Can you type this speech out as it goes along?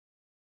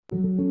We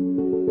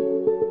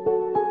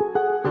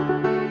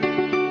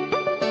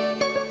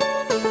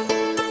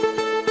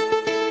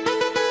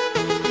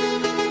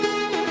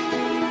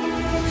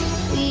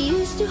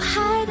used to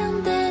hide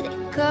under the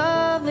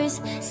covers,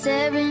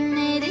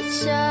 serenade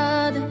each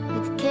other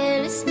with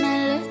careless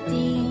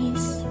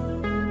melodies.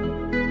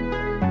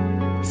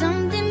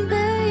 Something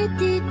buried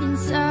deep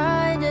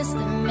inside us,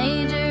 the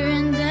major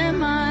and the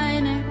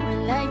minor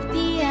were like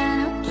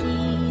piano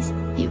keys.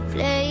 You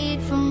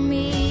played for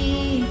me.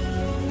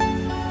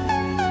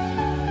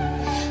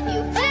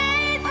 You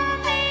played for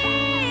me.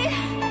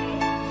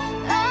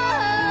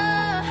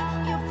 Oh,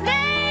 you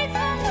played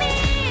for me.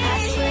 I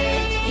swear,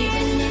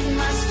 even in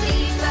my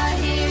sleep, I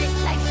hear it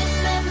like the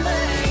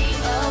memory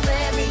of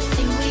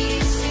everything we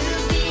used to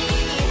be.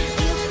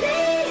 You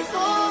played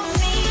for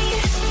me.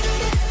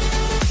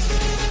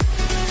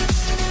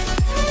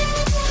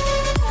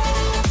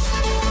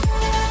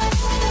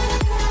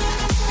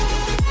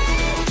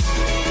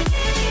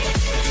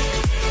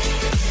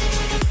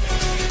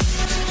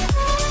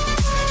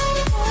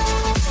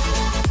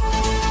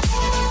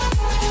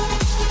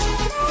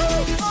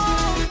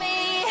 For me.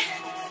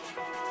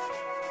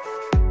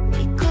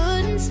 We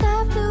couldn't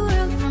stop the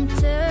world from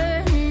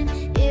turning.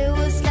 It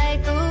was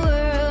like a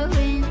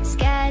whirlwind,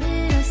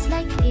 scattered us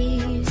like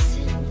leaves.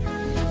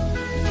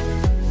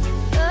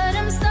 But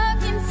I'm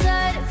stuck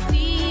inside a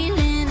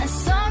feeling, a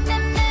song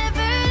that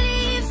never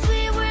leaves.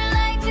 We were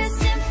like a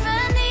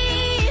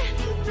symphony.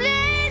 You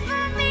played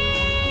for me.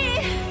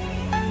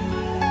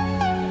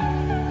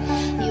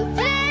 You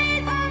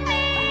played for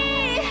me.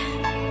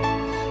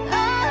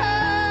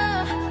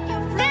 Oh, you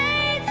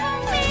played for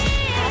me.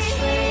 I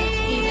swear,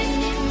 even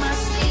in my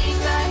sleep,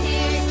 I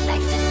hear it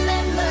like the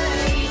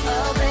memory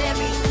of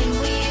everything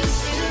we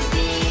used to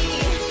be.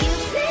 You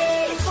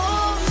played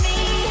for me.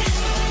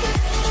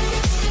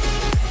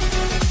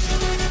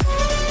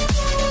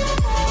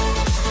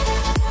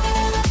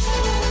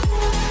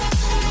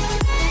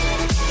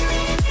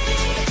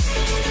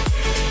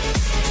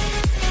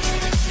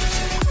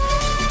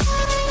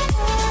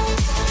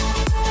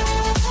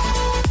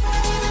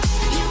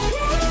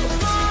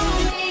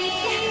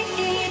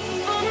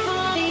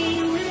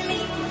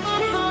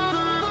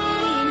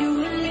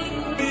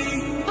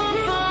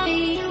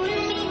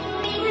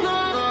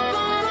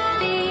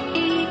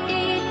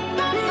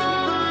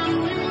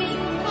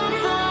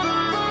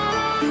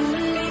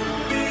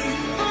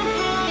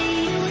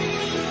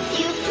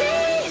 You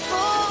played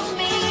for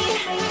me.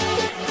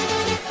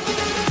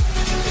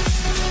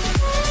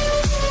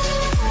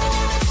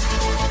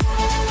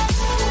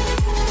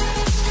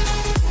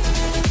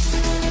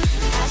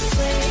 I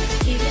swear,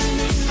 even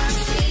in my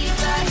sleep,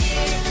 I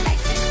hear it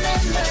like the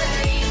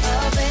memory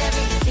of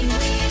everything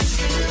we used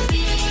to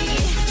be.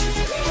 You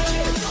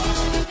played for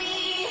me.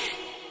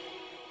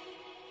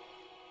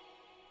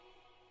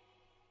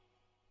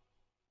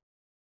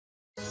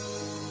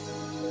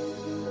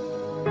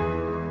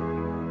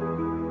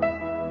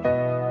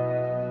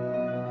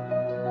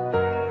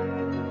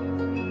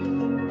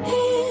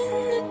 In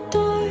the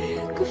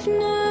dark of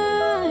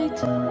night,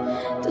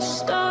 the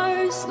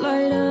stars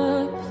light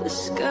up the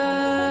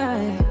sky.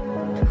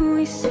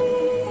 We see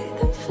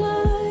them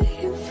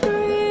flying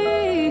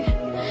free.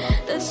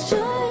 That's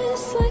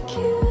just like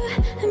you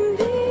and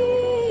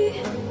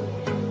me.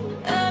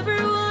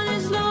 Everyone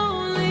is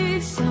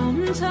lonely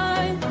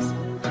sometimes,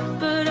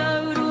 but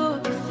I would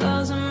walk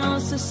 1,000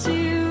 miles to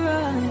see you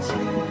rise.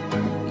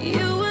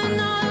 You are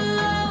not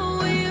alone,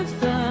 we're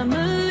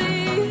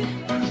family.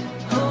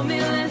 Hold me,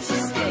 let's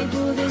escape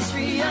all this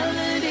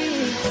reality.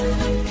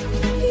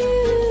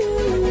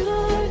 You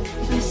are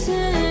my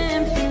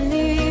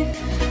symphony.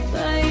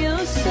 By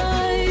your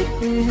side,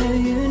 we have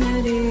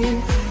unity.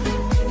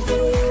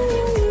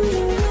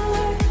 You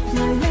are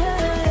my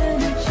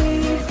energy,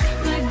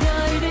 my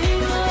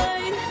guiding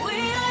light. We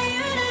are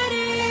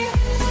unity.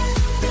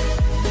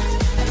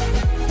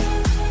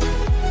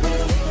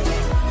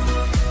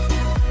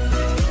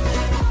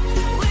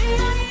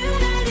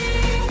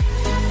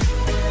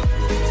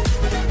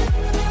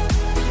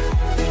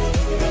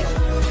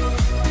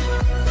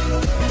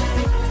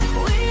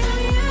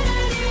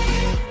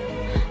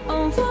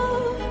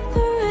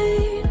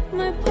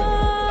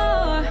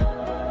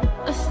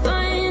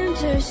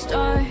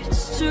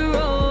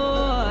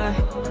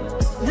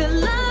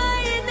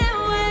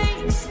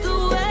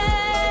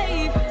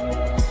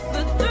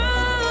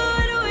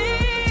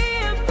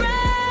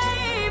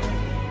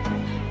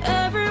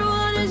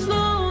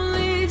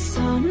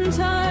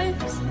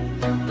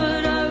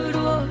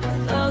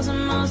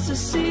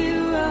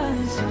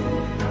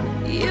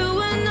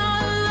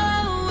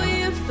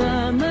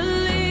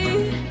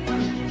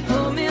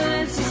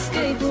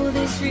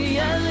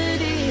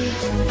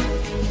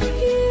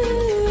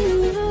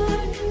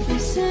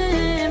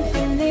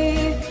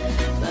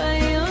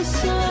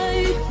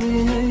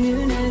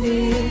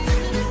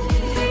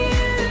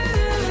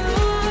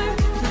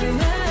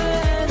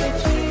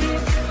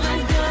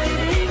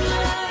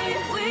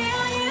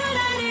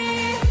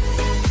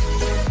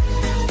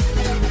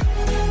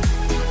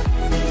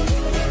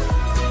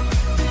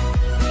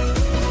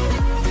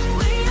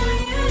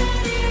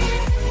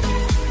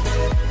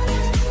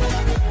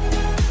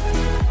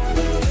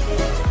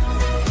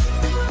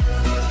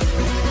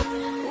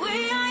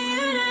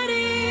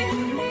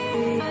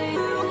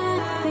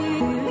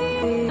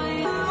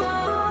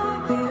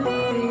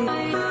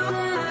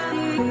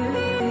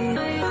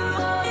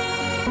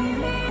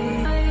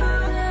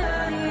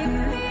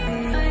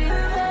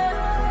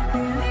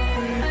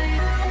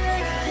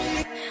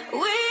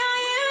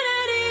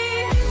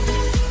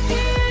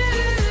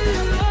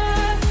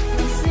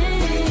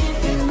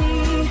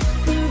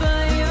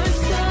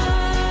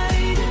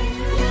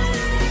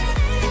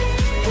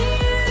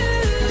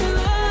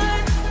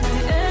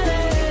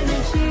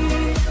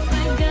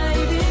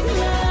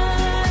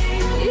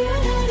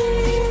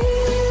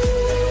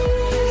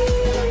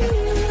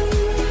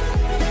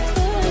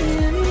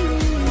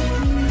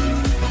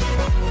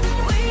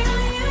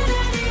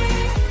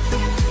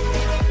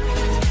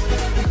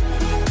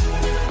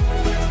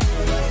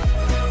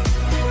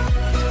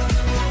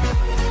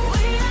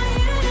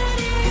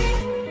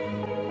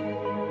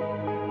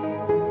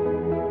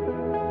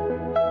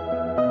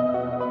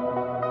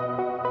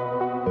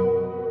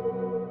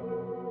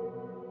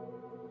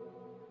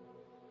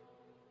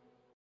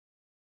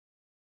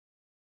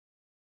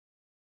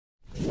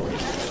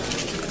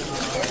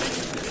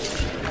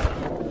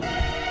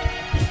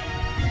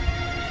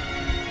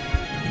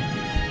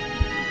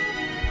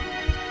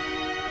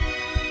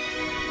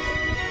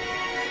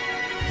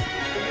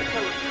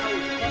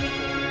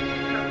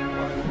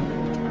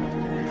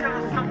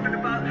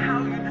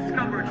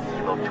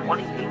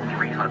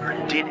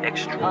 2300 did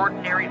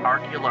extraordinary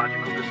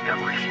archaeological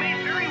discoveries. This may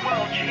very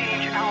well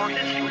change our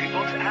history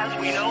books as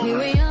we know We them.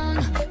 were young,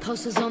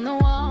 posters on the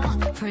wall,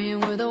 praying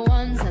we're the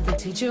ones that the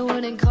teacher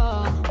wouldn't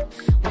call.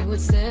 We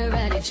would stare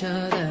at each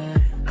other,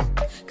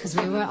 cause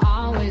we were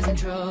always in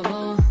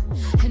trouble.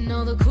 And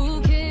all the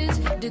cool kids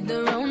did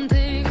their own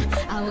thing.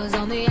 I was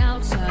on the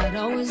outside,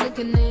 always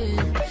looking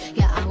in.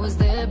 Yeah, I was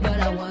there, but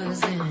I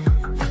wasn't.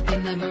 They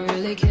never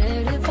really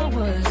cared if I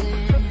wasn't.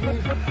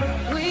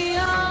 We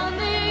all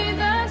need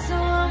that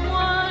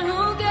someone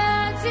who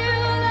gets you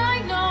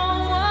like no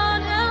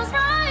one else,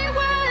 right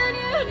when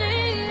you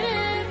need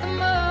it the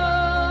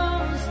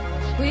most.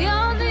 We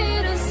all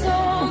need a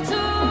soul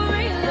to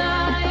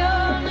rely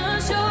on, a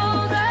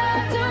shoulder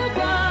to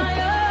cry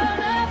on,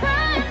 a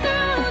friend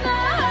through the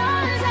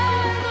highs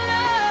and the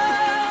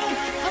lows.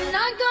 I'm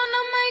not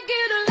gonna make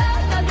it a la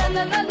la la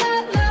la la la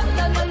la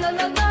la la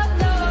la la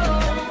la.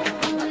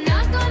 I'm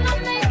not gonna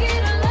make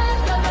it a la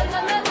la la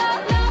la la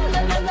la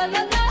la la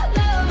la la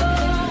la.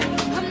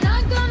 I'm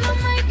not gonna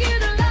make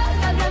it a la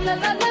la la la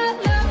la la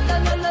la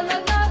la la la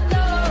la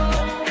la.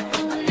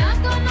 I'm not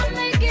gonna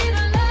make it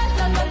a la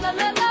la la la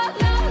la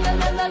la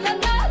la la la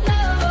la la.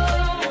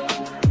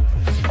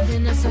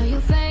 Then I saw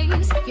your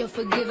face, your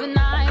forgiving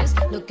eyes,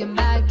 looking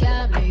back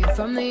at me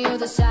from the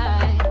other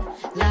side,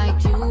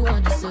 like you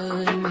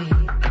understood me.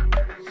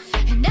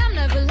 And I'm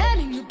never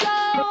letting you go.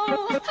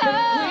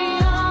 We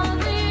all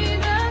need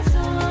that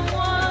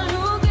someone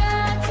who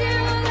gets you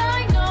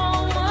like no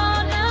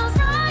one else,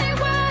 right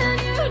when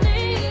you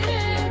need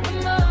it the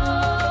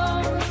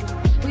most.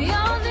 We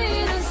all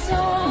need a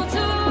soul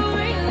to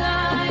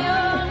rely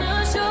on, a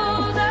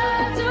shoulder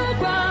to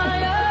cry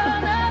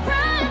on, a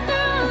friend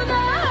through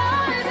the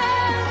highs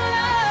and the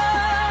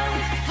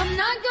lows. I'm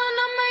not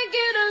gonna make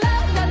it a la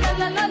la la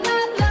la la la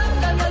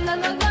la la la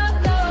la la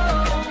la.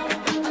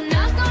 I'm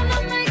not gonna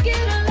make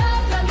it a la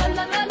la la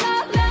la la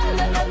la la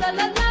la la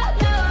la la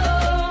la.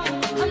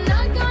 I'm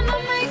not gonna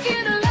make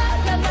it a la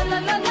la la la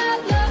la la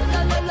la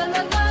la la la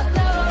la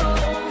la.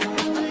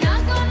 I'm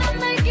not gonna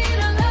make it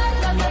a la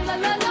la la la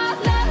la la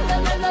la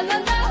la la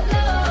la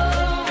la.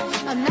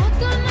 I'm not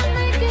gonna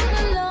make it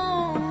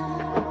alone.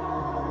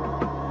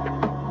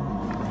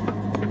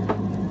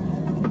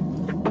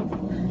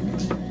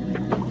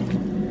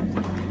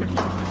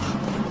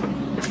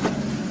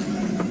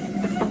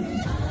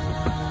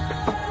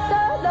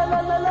 La la la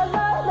la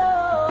la la.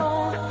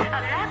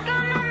 I'm not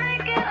gonna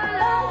make it a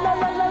la la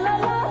la la la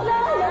la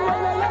la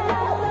la la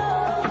la.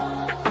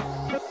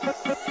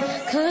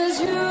 'Cause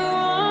you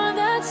are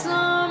that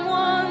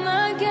someone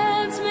that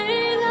gets me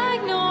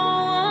like no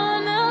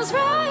one else,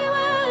 right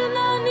when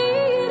I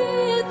need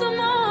it the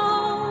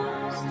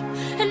most.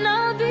 And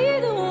I'll be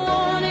the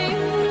one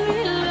you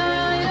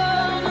rely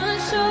on, a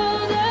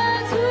shoulder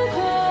to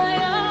cry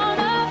on,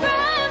 a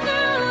friend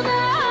through the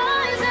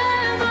highs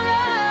and the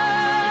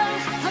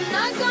lows. I'm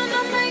not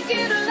gonna make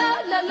it a la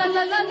la la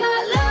la la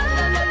la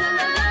la.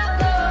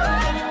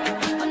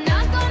 I'm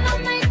not gonna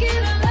make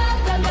it a la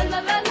la la la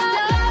la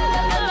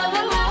la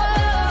la la.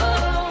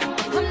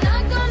 I'm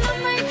not gonna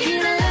make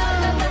it a la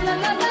la la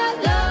la la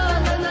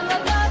la la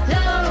la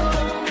la.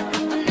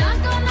 I'm not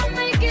gonna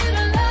make it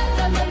a la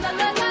la la la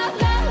la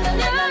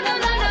la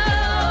la la.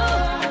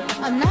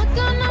 I'm not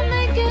gonna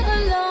make it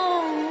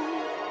alone.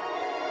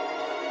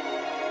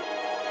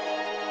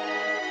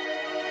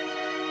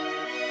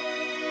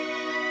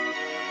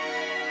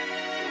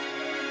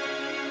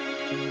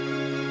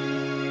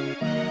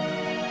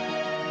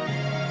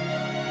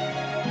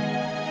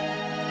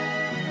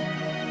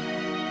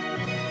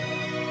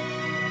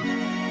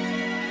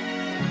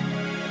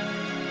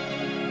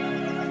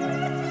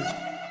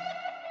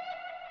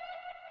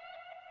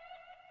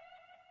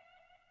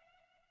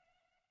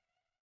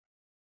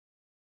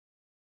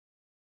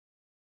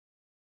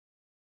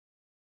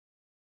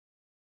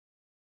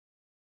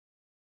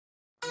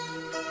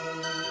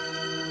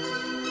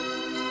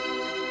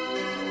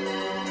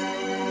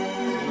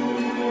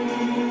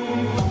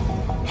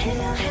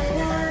 Hello,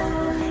 hello,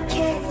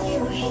 can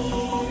you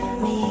hear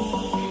me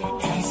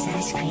as I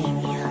scream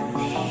your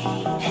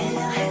name?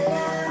 Hello,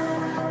 hello,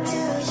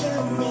 do you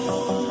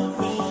need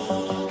me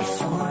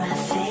before I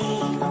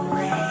fade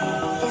away?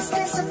 Is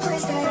this a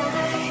place that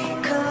I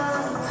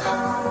call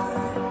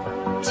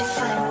home to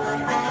find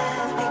what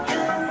I've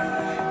become?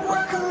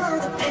 Walk along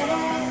the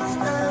path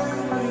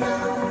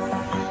unknown.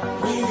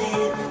 We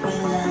live, we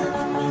love,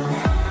 we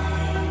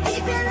lie.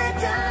 Deep in the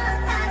dark,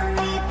 I don't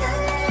need the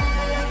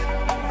light.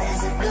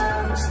 There's a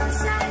ghost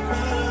inside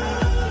me.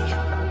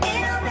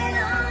 It all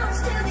belongs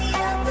to the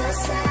other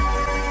side.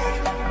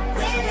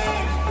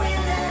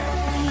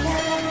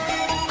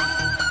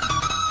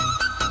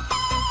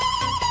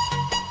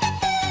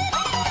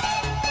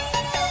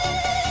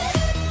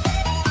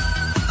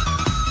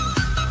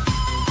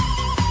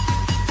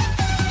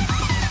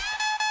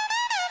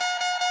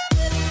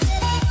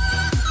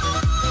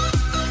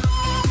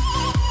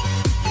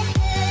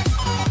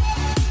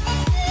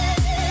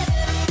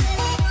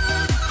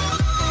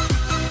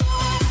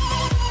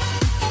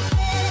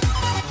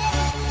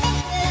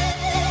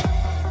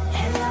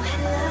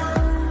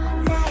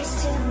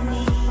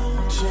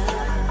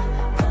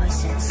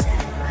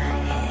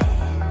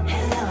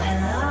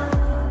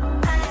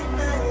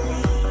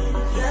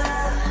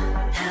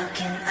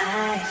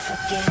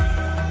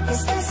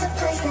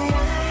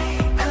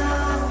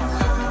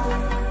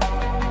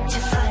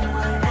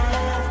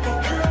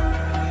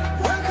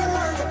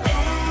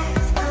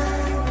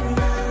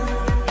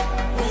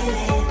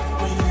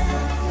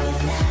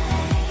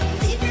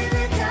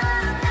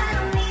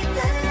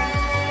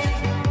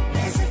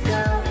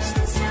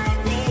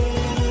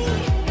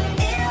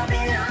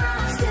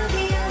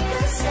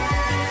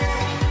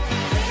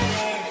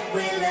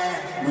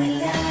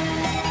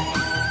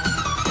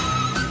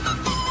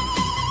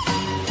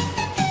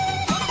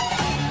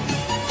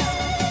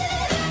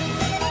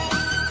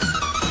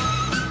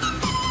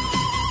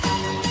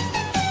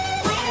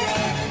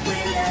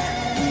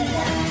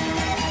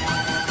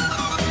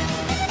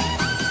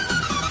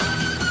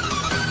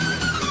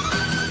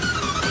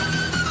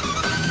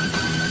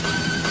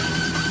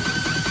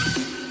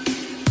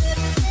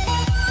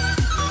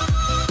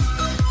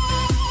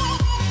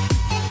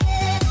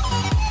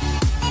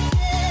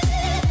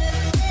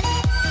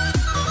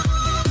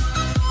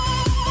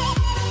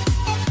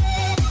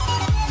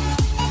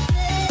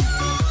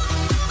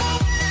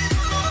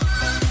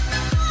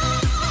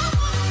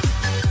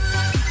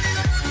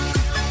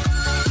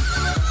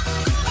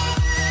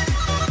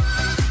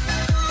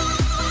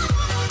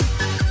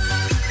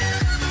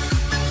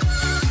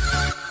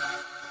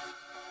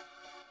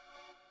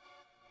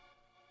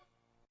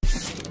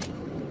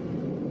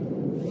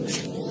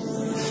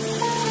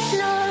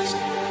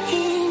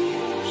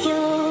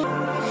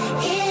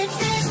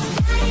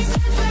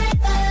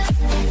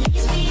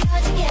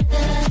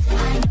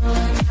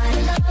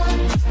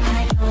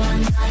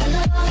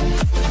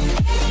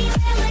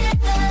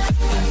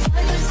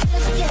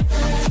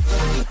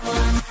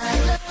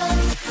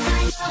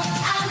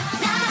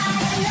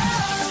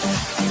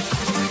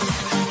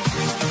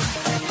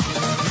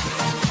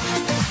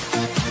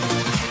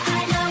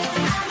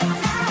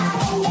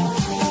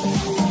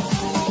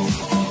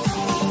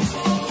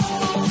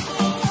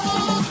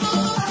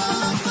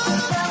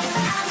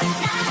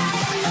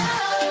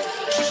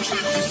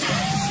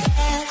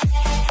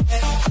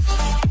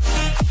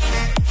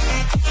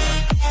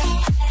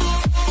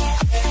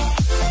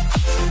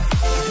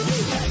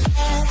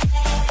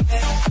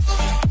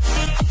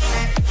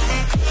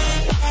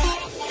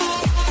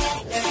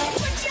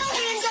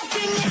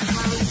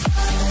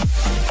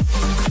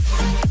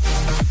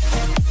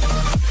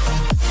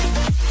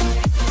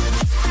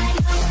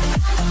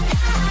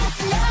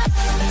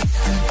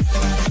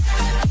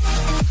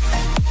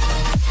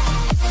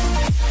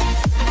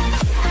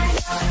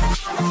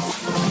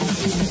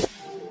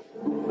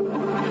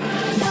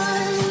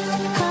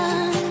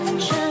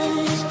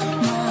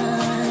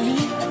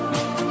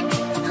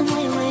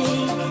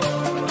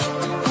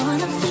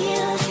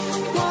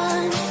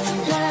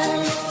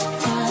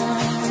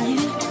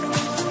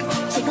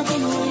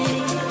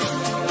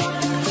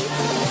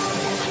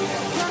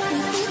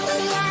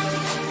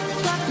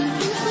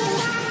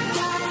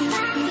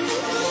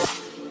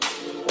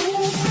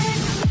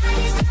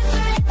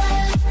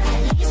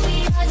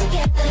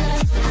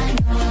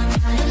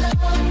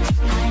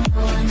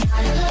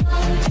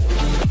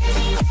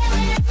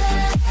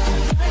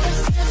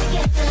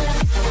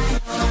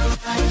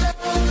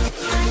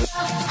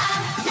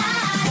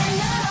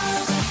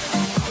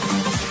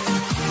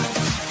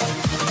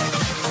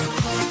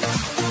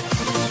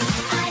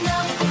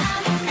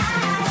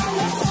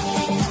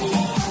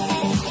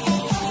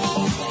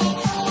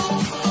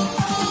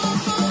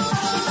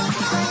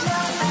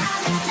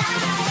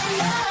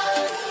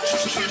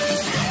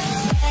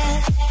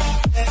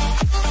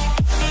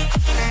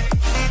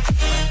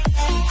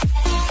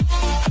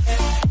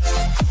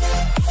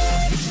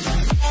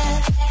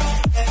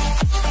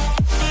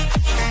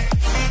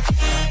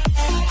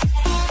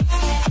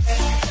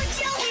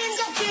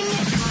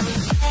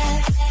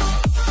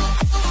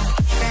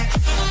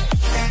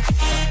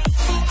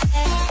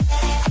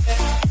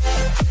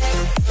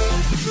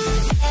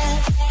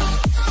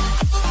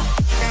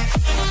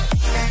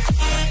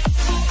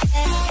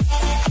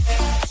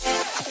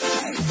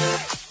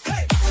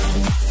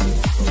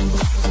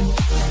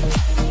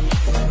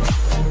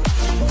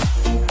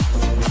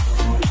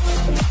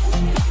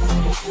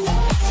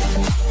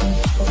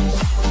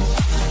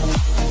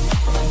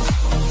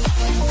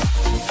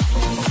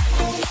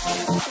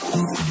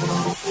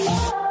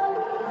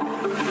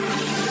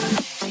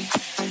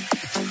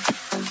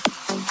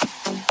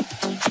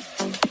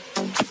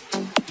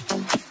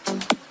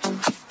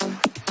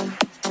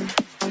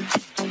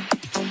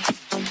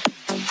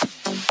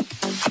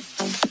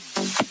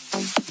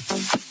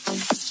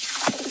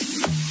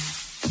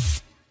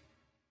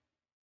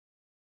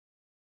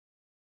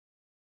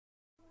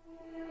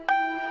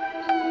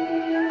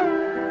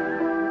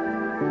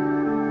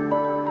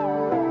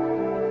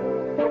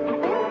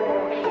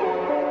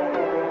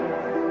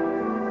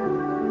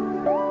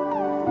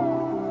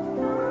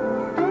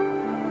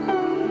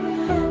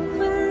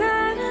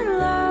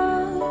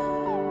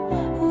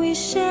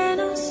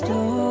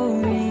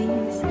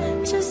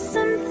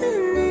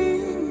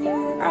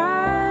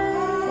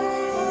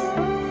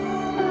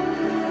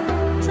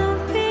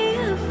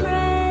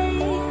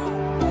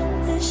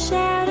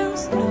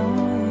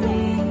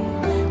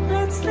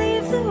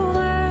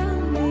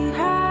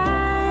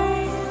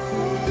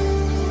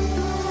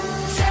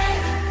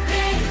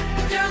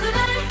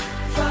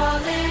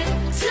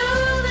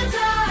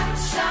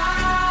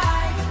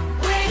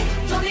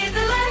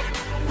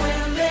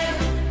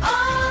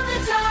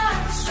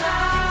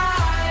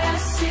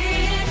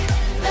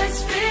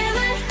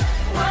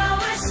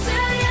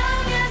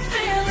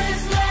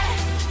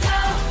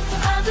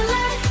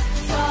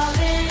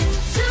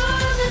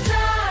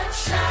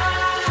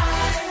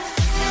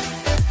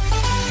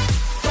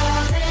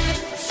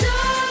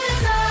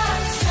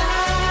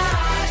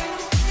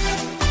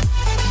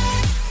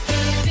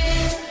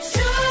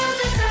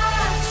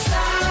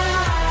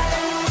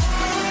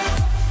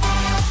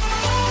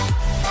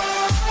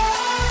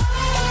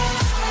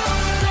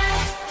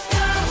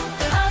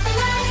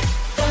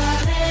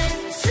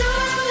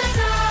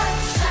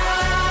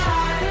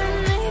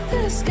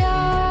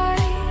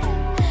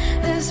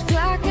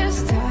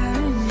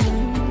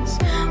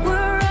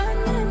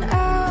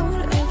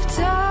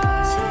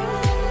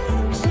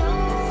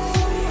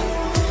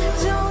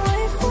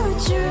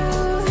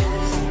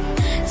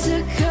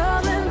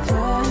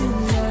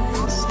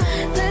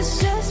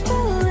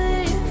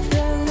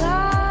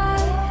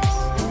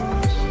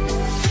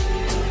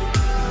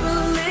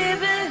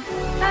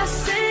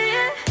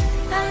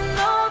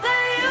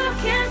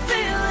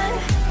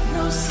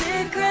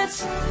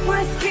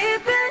 worth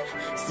keeping.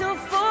 So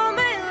for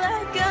me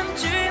like I'm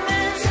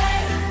dreaming.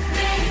 Take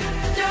me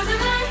through the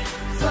night,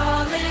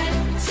 falling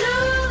to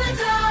the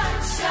dark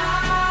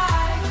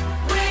side.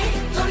 We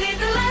don't need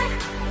the light,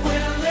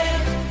 we'll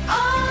live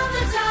on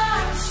the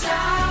dark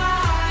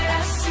side.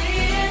 I see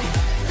it,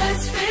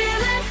 let's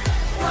feel it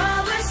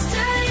while we're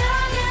still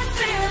young and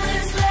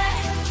fearless. Let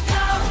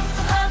go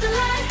of the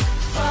light,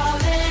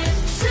 falling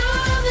to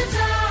the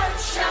dark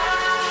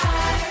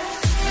side.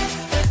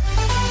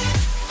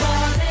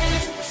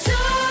 Falling to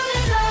the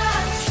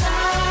dark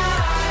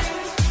side.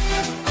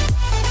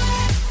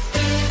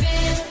 Baby,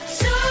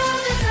 to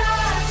the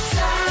dark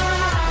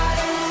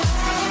side.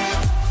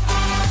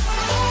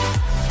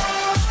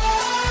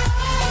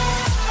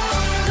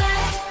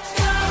 Let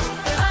go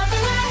of the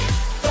light,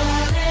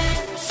 falling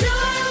to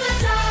the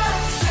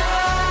dark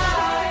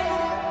side.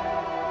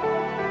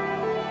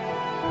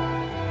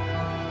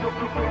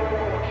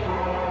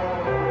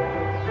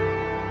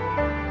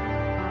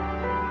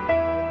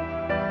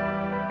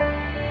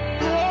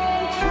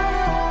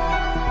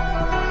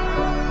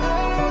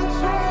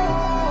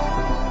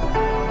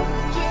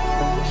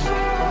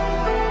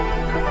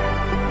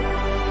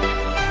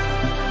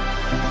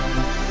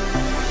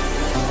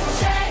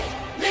 Take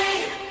me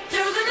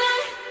through the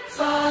night,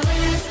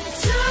 falling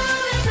to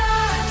the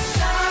dark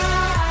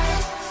side.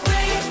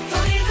 We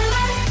don't need the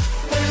light,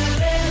 we'll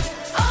live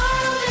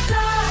on the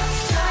dark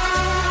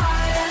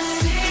side. I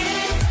see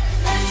it,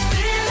 let's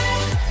feel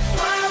it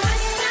while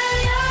we're still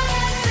young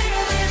and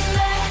fearless.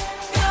 Let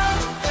go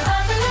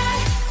of the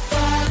light,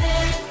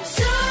 falling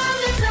to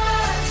the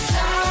dark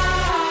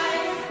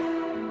side.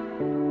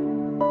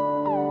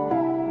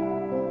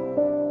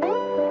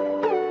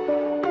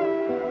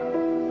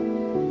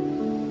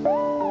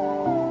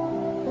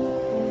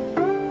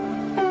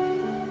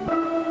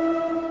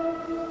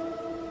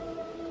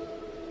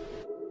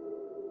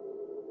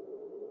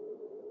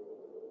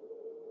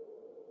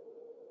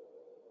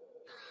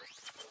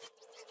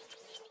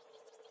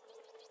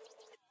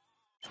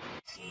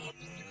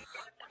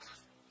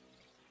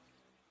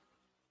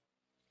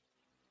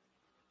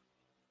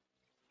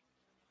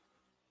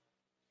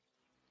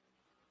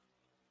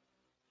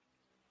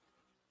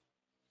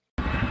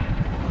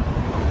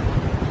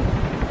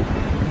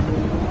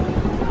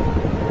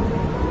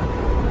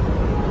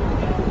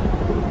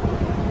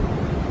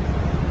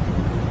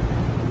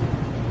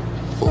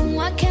 Oh,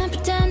 I can't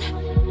pretend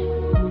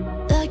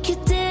like you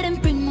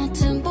didn't bring my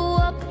tempo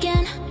up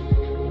again.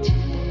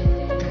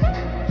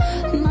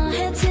 My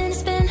head's in a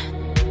spin.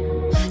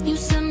 You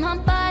sent my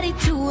body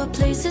to a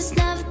place it's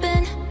never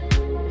been.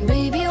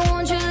 Baby,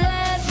 won't you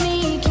let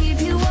me keep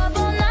you up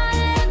all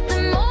night? Let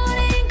the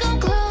morning come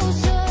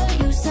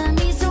closer. You set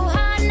me so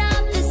high,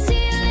 now the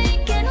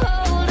ceiling can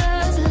hold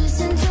us.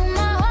 Listen to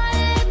my heart,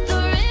 let the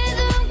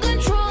rhythm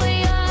control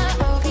ya.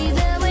 I'll be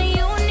there when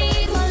you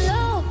need my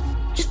love.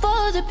 Just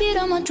follow the beat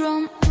on my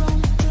drum.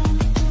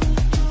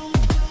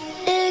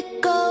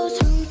 It goes.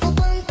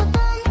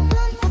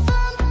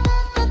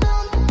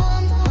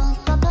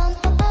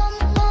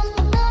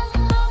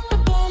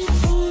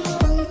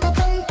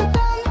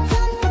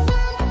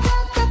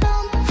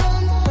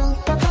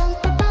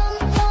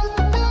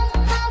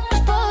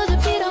 Just follow the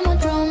beat on my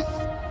drum.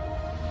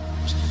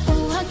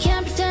 Oh, I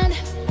can't pretend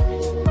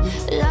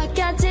like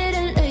I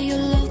didn't let your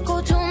love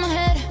go to my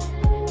head.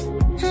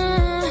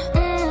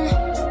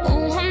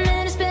 Oh, I'm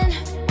in a spin.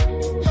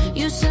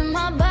 You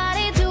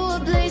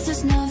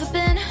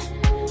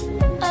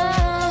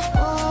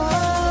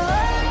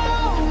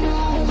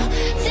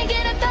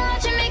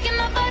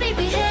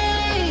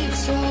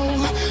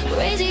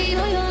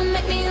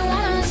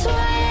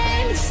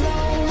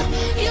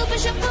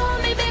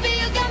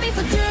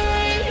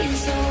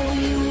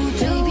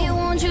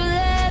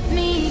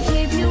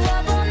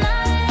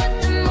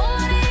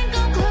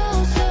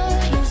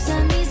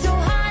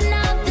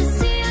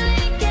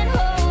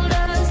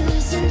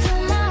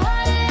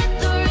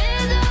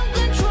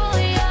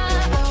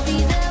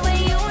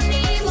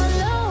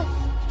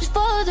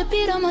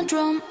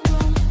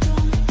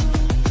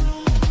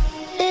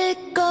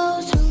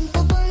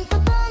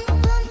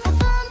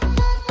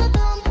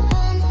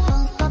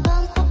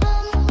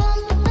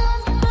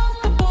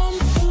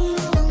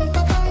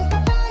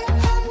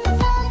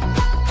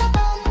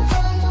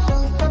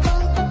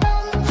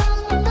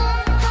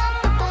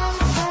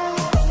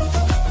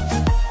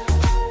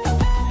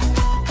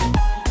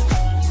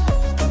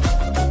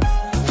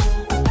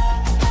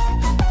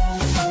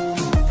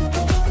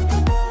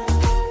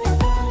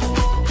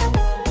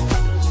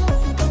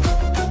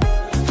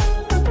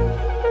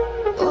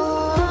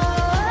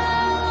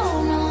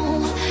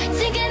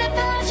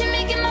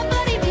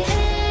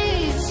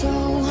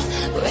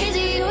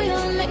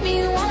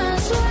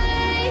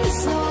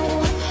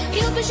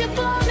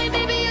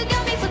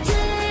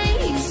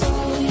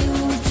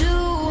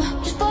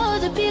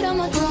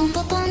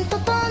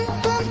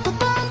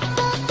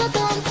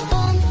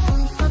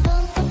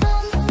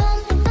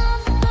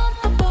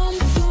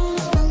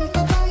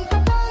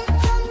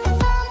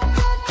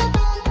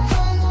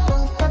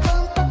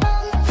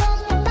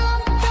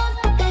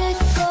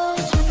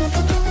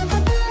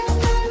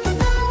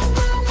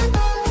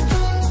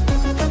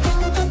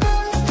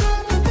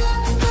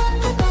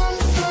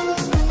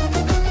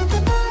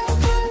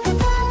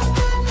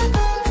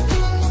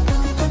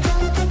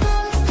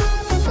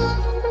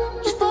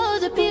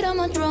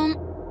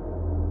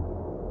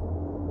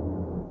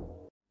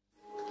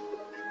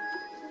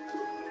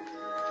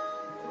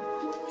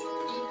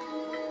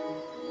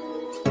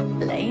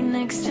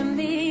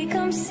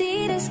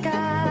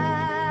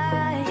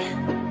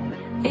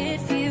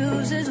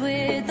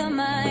with a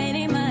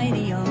mighty,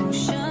 mighty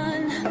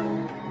ocean.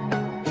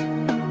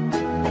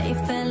 They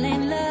fell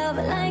in love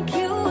like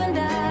you and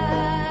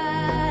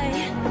I,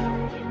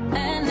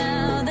 and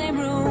now they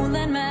rule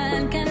and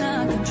man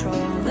cannot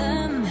control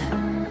them.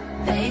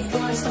 They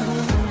force the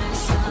moon and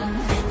sun,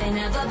 they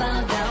never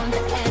bow down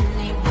to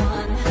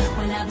anyone.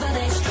 Whenever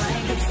they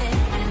strike, it's hit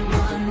and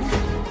run.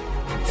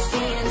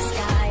 Sea and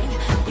sky,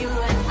 you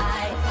and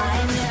I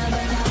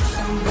never loved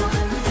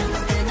someone,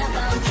 but then I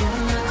found you,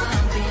 now I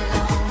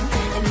belong.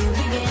 And you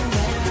begin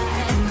where I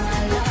end my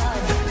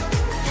love.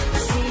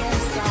 Sea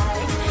and sky,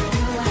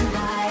 you and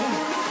I.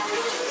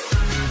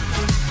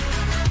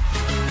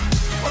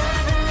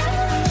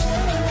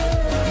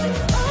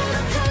 All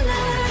the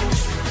colors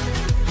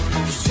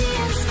of sea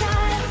and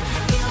sky,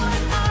 you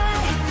and I.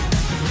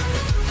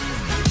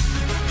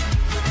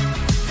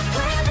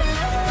 We're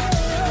blue.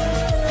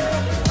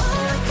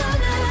 All the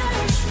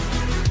colors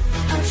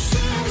of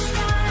sea and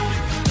sky,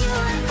 you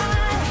and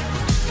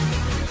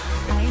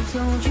I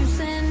told you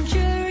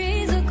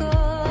centuries ago,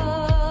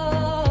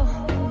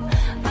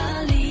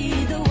 I'll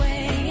lead the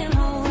way and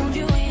hold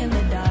you in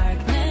the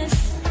darkness.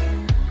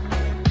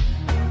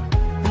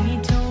 We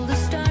told the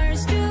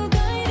stars to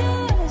guide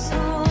us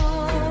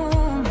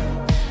home,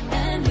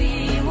 and we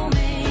will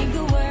make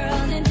the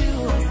world into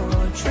a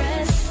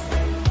fortress.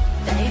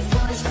 They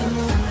forced the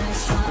moon and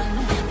sun,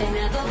 they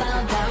never bow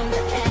down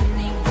to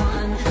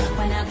anyone.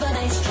 Whenever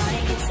they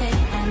strike, it's hit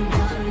and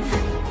run.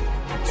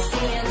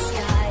 Sea and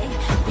sky,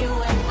 you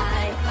and I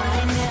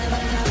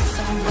never loved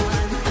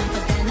someone,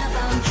 but then I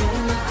found you,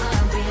 now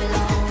I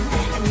belong.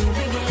 And you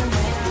begin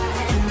where I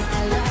end my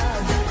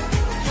love.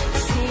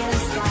 Sea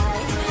and sky,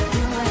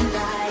 you and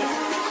I.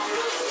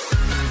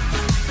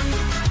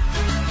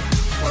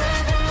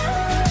 We're blue.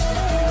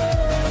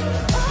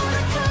 All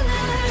the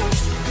colors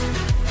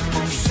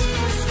of sea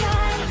and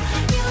sky,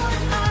 you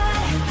and I.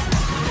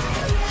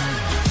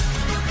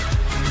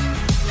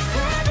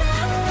 We're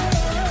blue.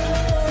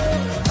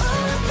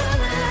 All the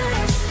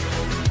colors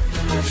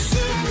of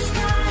sea and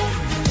sky,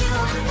 you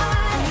and I.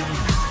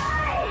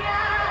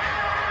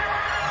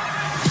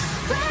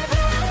 We're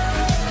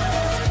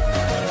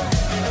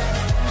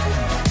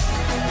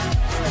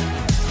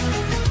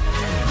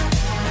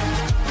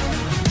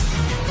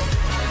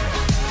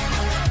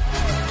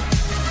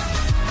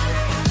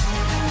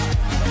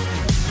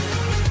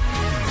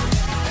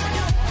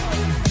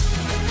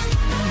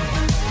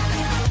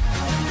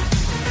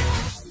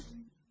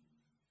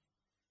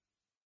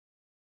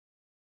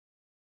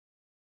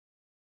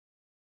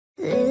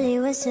Lily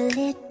was a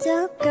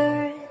little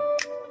girl,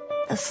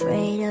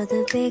 afraid of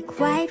the big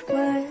white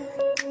world.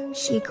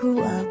 She grew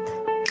up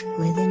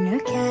within her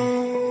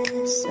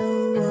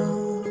castle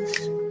walls.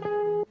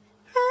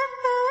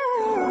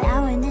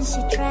 Now and then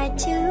she tried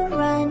to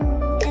run,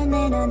 and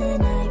then on a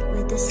night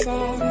with the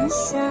setting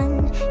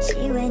sun,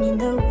 she went in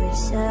the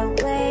woods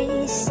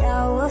away,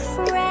 so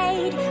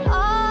afraid,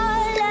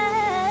 all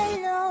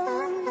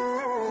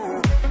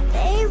alone.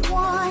 They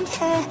warned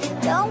her,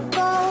 don't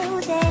go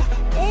there,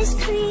 there's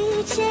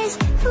creatures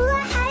who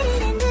are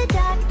hiding in the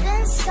dark.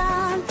 Then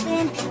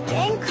something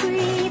came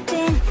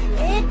creeping,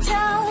 it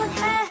told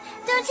her,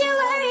 don't you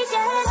worry,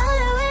 just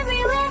follow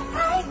everywhere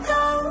I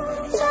go.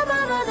 Top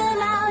of all the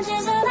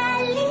mountains of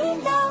valley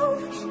low,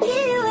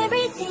 give you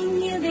everything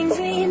you've been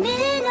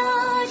dreaming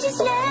of, just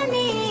let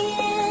me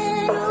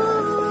in.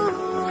 Ooh.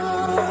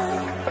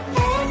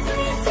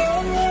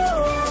 Everything you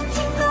want,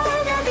 you're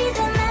gonna be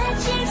the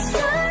magic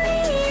story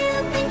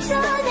you've been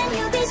told, and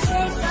you'll be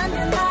safe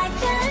under my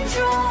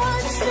control,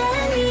 just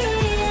let me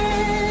in.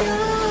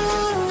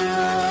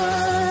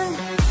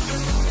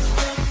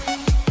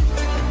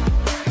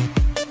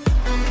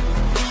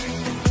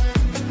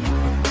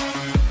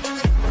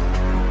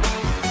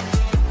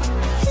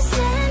 Just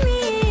let me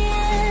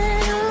in.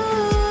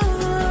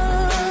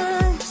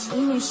 She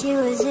knew she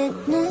was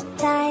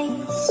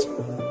hypnotized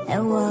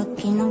and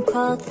walking on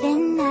cold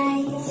thin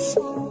ice.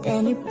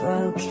 Then it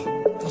broke,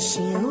 and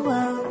she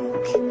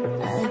awoke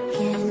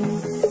again.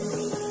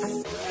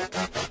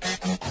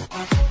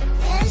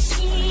 And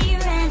she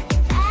ran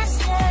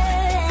faster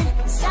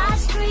and started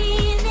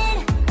screaming,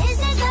 is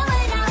there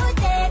someone out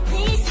there?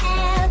 Please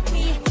help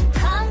me,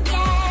 come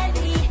get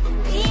me.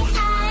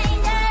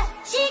 Behind her,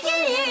 she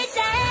could hear it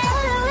say,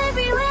 follow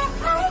everywhere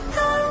I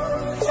go.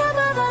 Top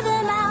of all the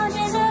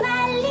mountains of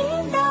valley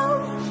low,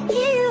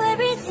 give you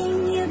everything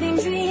you've been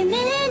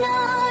dreaming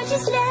of,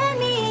 just let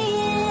me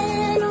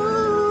in. Ooh.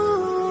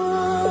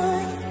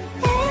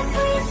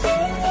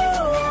 Everything you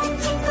want,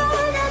 you're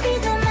gonna be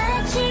the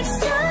magic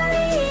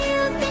story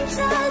you've been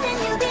told, and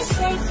you'll be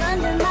safe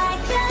under my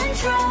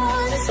control,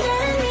 just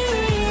let me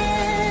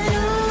in.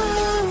 Ooh.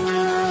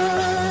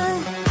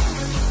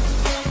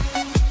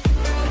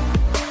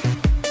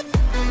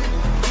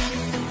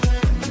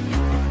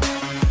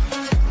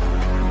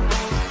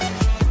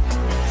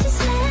 Just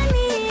let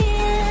me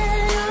in.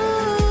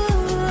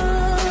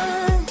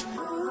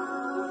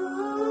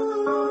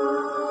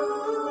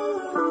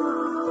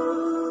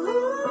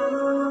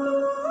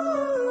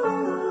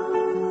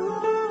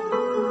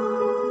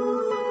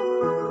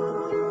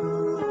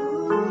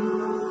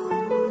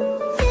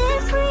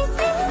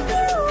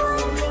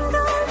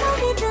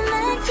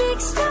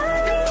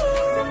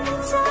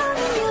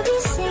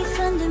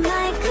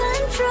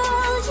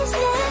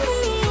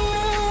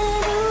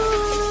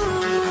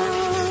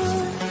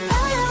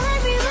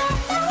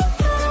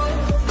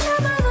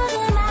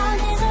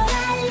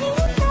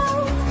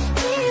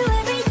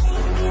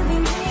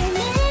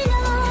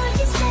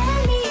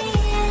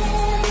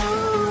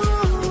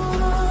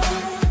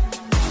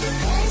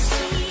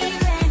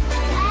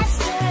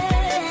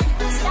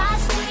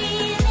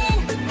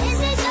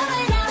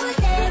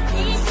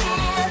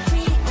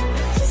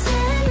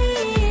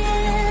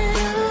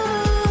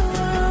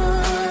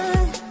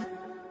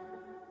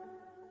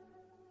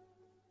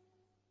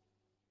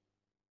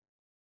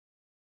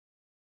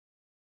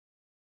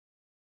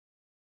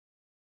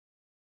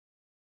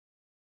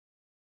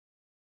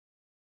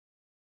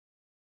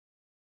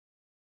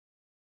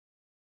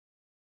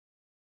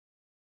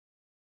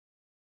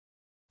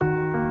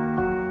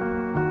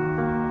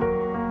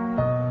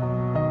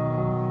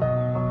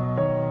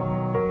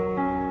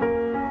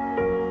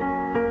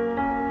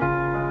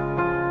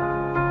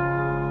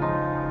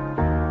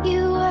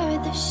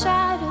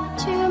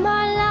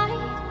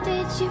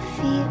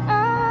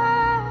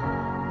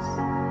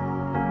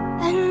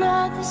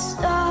 another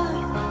star,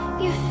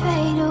 you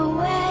fade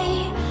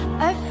away.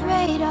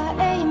 Afraid our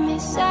aim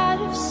is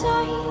out of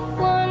sight.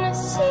 Wanna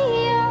see